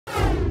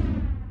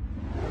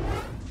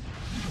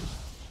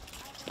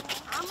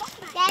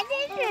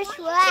First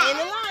one. Stay in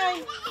the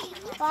line.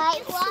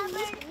 Right,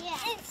 Robert? Yeah.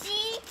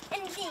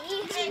 And C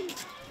and D.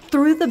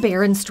 Through the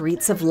barren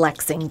streets of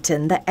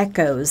Lexington, the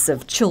echoes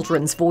of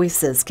children's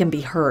voices can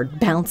be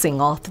heard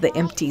bouncing off the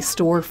empty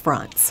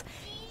storefronts.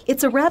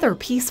 It's a rather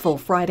peaceful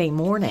Friday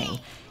morning,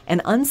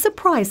 and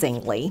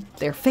unsurprisingly,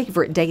 their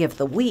favorite day of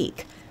the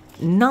week.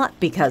 Not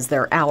because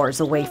they're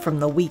hours away from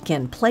the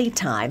weekend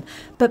playtime,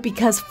 but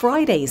because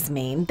Fridays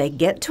mean they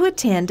get to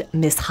attend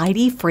Miss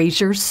Heidi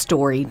Frazier's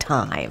story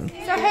time.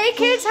 So hey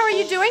kids, how are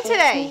you doing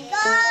today?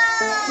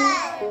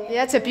 Good.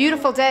 Yeah, it's a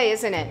beautiful day,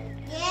 isn't it?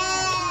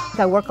 Yeah.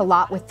 I work a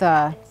lot with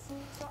the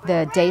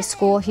day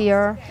school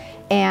here,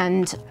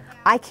 and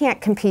I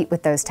can't compete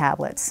with those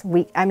tablets.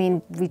 We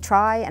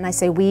try, and I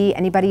say we,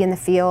 anybody in the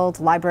field,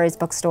 libraries,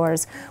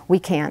 bookstores, we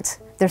can't.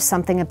 There's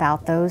something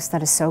about those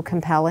that is so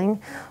compelling.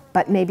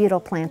 But maybe it'll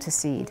plant a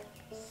seed.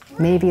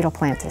 Maybe it'll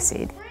plant a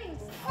seed.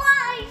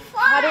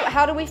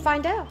 How do we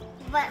find out?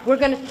 We're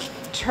gonna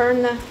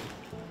turn the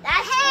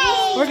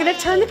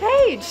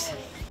page.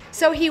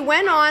 So he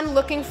went on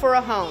looking for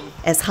a home.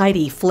 As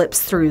Heidi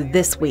flips through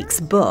this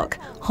week's book,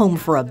 Home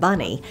for a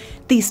Bunny,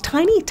 these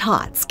tiny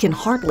tots can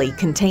hardly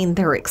contain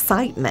their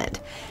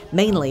excitement,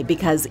 mainly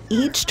because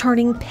each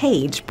turning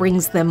page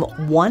brings them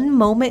one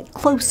moment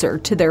closer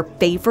to their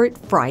favorite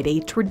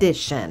Friday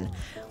tradition.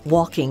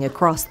 Walking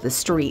across the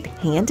street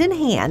hand in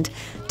hand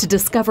to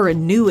discover a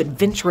new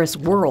adventurous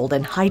world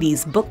in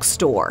Heidi's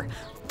bookstore,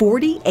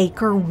 40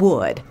 Acre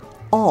Wood,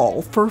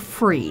 all for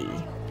free.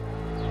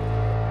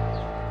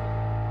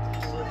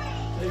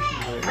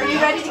 Are you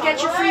ready to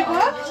get your free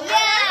book?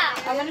 Yeah.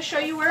 I'm going to show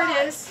you where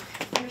it is.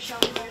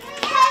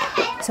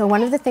 So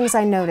one of the things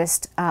I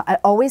noticed, I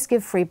always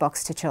give free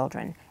books to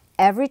children.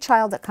 Every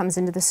child that comes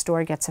into the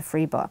store gets a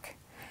free book.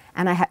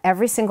 And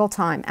every single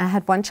time, I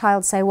had one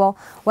child say, well,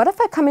 what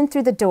if I come in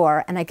through the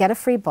door and I get a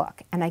free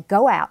book and I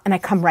go out and I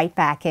come right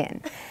back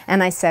in?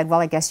 And I said, well,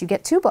 I guess you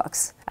get 2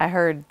 books. I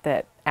heard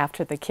that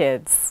after the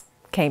kids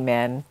came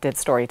in, did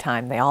story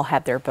time, they all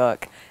had their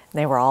book. And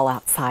they were all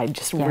outside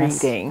just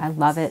reading. I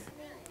love it.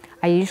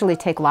 I usually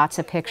take lots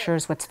of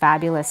pictures. What's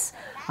fabulous,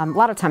 a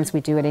lot of times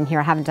we do it in here.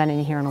 I haven't done it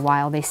in here in a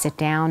while. They sit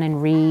down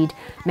and read.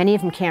 Many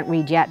of them can't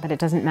read yet, but it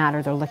doesn't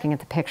matter. They're looking at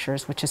the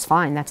pictures, which is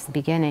fine. That's the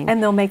beginning.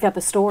 And they'll make up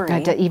a story.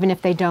 Even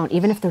if they don't,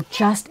 even if they're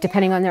just,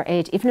 depending on their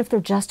age, even if they're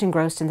just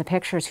engrossed in the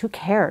pictures, who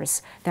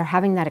cares? They're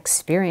having that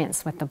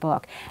experience with the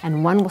book.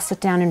 And one will sit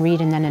down and read,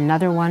 and then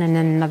another one, and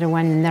then another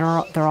one, and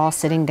they're all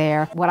sitting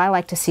there. What I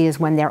like to see is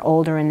when they're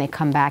older and they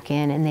come back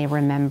in and they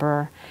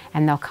remember,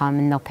 and they'll come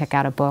and they'll pick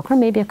out a book, or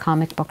maybe a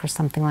comic book or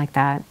something like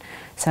that.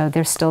 So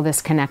there's still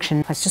this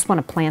connection. I just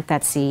want to plant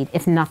that seed.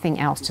 If nothing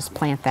else, just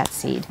plant that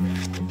seed.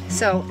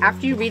 So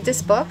after you read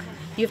this book,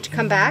 you have to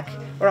come back,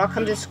 or I'll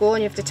come to school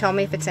and you have to tell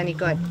me if it's any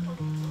good.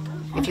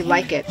 If you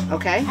like it,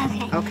 okay?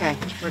 Okay,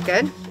 we're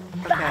good?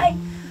 Okay. Bye.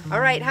 All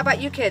right, how about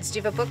you kids? Do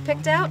you have a book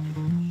picked out?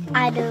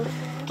 I do.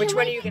 Which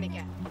one are you going to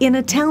get? In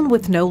a town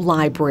with no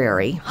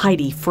library,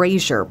 Heidi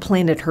Frazier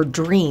planted her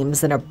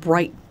dreams in a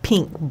bright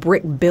pink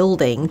brick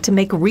building to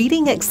make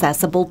reading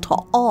accessible to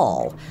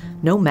all,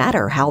 no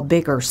matter how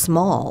big or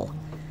small.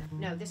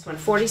 No, this one,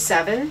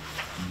 47.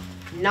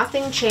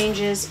 Nothing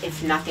changes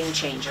if nothing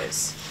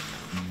changes.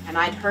 And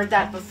I'd heard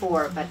that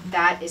before, but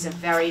that is a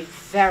very,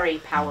 very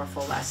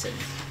powerful lesson,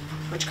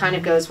 which kind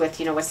of goes with,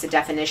 what's the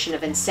definition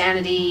of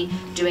insanity,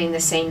 doing the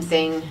same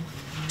thing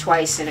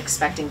twice and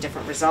expecting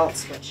different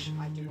results, which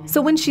I do.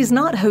 So when she's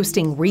not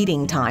hosting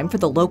reading time for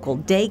the local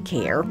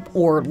daycare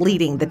or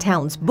leading the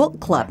town's book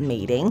club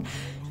meeting,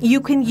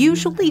 you can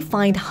usually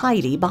find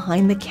Heidi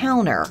behind the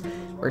counter,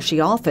 where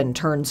she often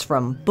turns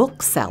from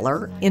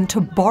bookseller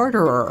into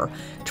barterer,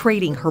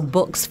 trading her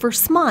books for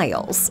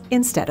smiles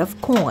instead of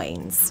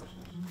coins.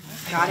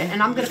 Got it,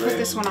 and I'm going to put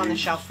this one on the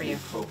shelf for you.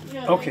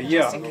 Okay,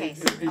 yeah. Just in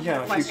case.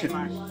 Yeah, if you could.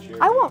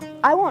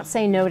 I won't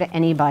say no to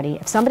anybody.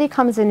 If somebody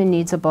comes in and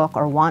needs a book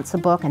or wants a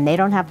book and they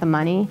don't have the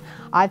money,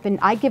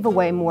 I give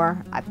away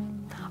more.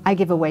 I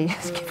give away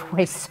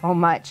so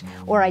much,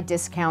 or I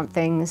discount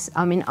things.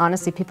 I mean,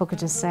 honestly, people could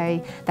just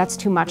say, that's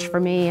too much for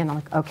me, and I'm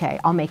like, okay,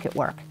 I'll make it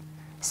work.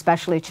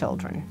 Especially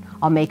children.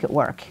 I'll make it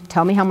work.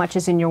 Tell me how much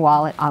is in your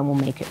wallet, I will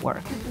make it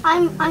work.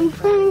 I'm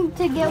planning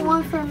to get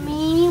one for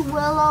me,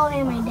 Willow,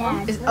 and my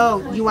dad.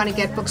 Oh, you want to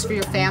get books for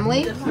your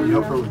family?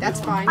 That's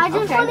fine. I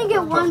just want to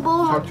get one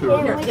book.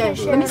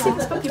 Let me see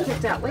this book you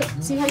picked out. Wait,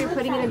 see how you're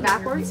putting it in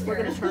backwards? We're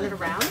going to turn it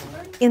around.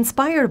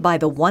 Inspired by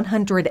the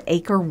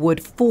 100-acre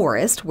wood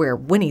forest where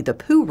Winnie the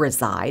Pooh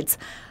resides,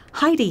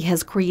 Heidi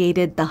has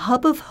created the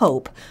Hub of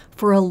Hope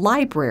for a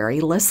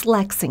library-less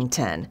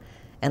Lexington.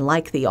 And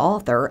like the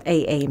author,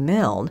 A.A.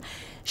 Milne,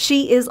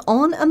 she is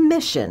on a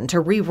mission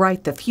to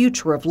rewrite the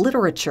future of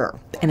literature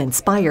and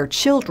inspire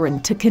children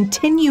to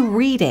continue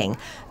reading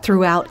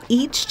throughout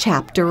each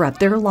chapter of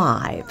their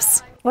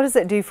lives. What does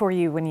it do for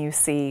you when you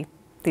see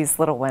these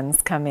little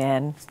ones come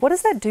in? What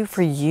does that do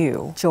for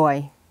you?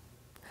 Joy.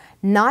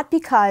 Not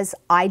because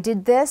I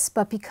did this,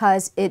 but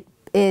because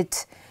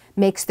it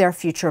makes their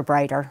future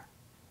brighter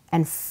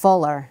and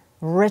fuller,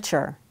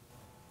 richer.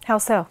 How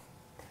so?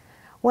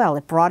 Well,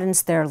 it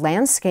broadens their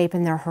landscape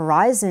and their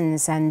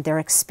horizons and their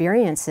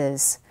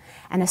experiences.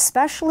 And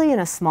especially in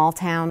a small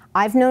town,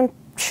 I've known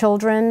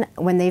children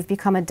when they've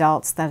become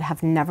adults that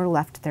have never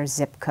left their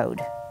zip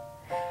code.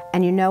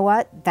 And you know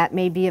what? That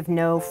may be of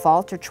no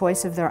fault or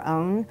choice of their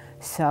own.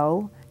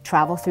 So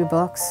travel through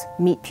books,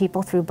 meet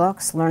people through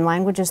books, learn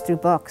languages through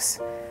books.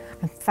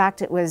 In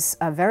fact, it was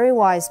a very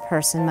wise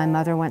person, my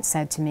mother once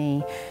said to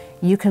me,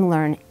 you can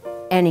learn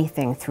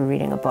anything through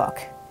reading a book,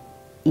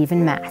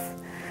 even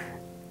math.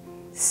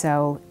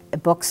 So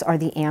books are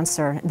the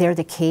answer. They're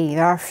the key.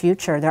 They're our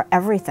future. They're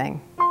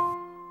everything.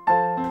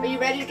 Are you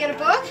ready to get a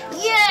book?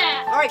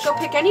 Yeah. All right, go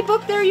pick any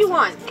book there you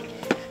want.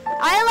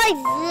 I like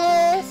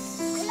this.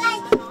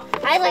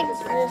 I like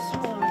this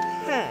one.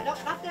 No,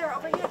 not there,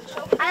 over here.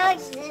 I like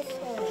this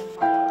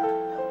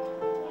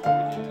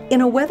one. In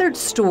a weathered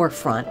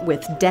storefront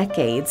with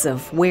decades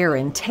of wear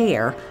and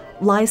tear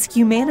lies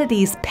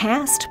humanity's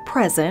past,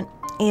 present,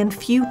 and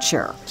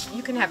future.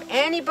 You can have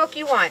any book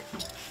you want,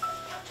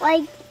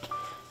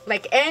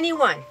 Like any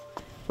one.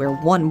 Where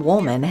one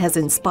woman has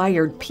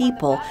inspired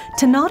people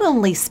to not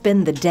only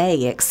spend the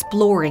day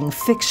exploring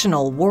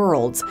fictional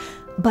worlds,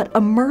 but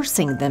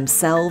immersing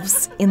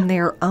themselves in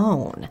their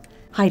own.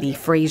 Heidi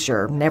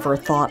Frazier never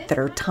thought that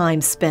her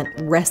time spent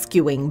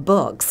rescuing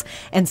books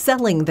and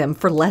selling them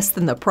for less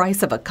than the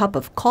price of a cup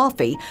of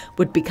coffee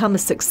would become a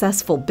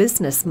successful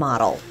business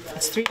model.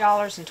 It's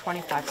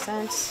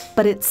 $3.25.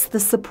 But it's the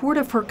support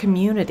of her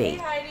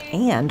community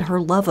and her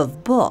love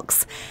of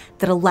books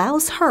that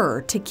allows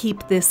her to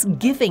keep this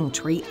giving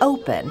tree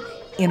open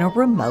in a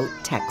remote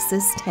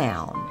Texas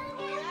town.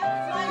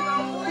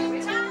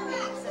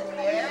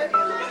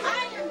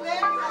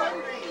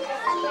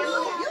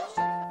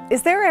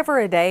 Is there ever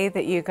a day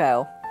that you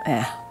go,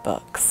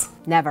 books?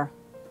 Never.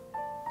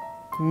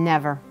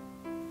 Never.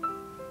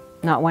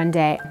 Not one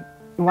day.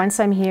 Once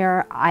I'm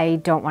here,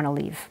 I don't want to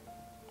leave.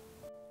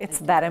 It's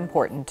that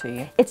important to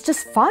you. It's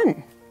just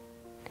fun.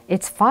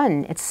 It's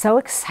fun. It's so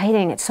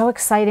exciting. It's so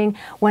exciting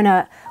when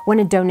a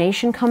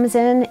donation comes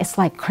in. It's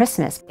like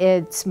Christmas.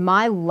 It's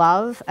my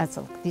love.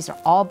 These are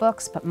all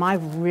books, but my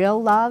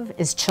real love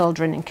is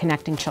children and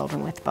connecting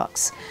children with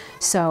books.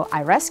 So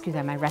I rescue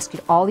them. I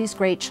rescued all these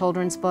great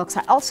children's books.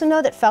 I also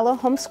know that fellow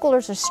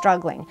homeschoolers are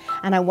struggling,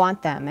 and I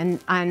want them.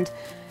 And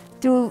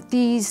through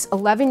these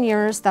 11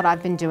 years that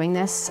I've been doing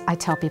this, I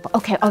tell people,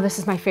 okay, this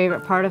is my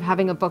favorite part of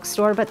having a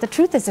bookstore, but the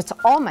truth is it's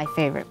all my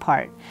favorite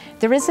part.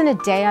 There isn't a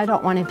day I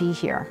don't want to be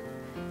here.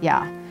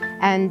 Yeah.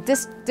 And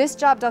this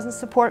job doesn't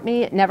support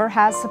me. It never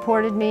has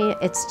supported me.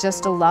 It's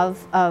just a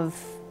love of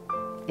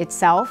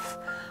itself.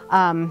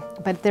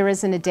 But there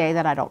isn't a day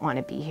that I don't want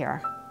to be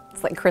here.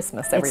 It's like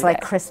Christmas every day. It's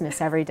like Christmas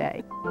every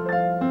day.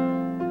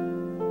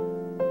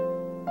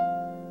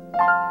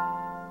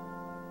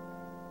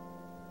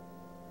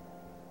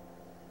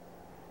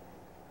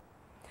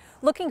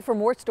 Looking for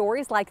more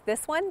stories like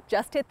this one?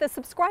 Just hit the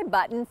subscribe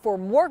button for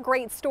more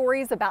great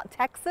stories about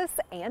Texas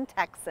and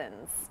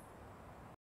Texans.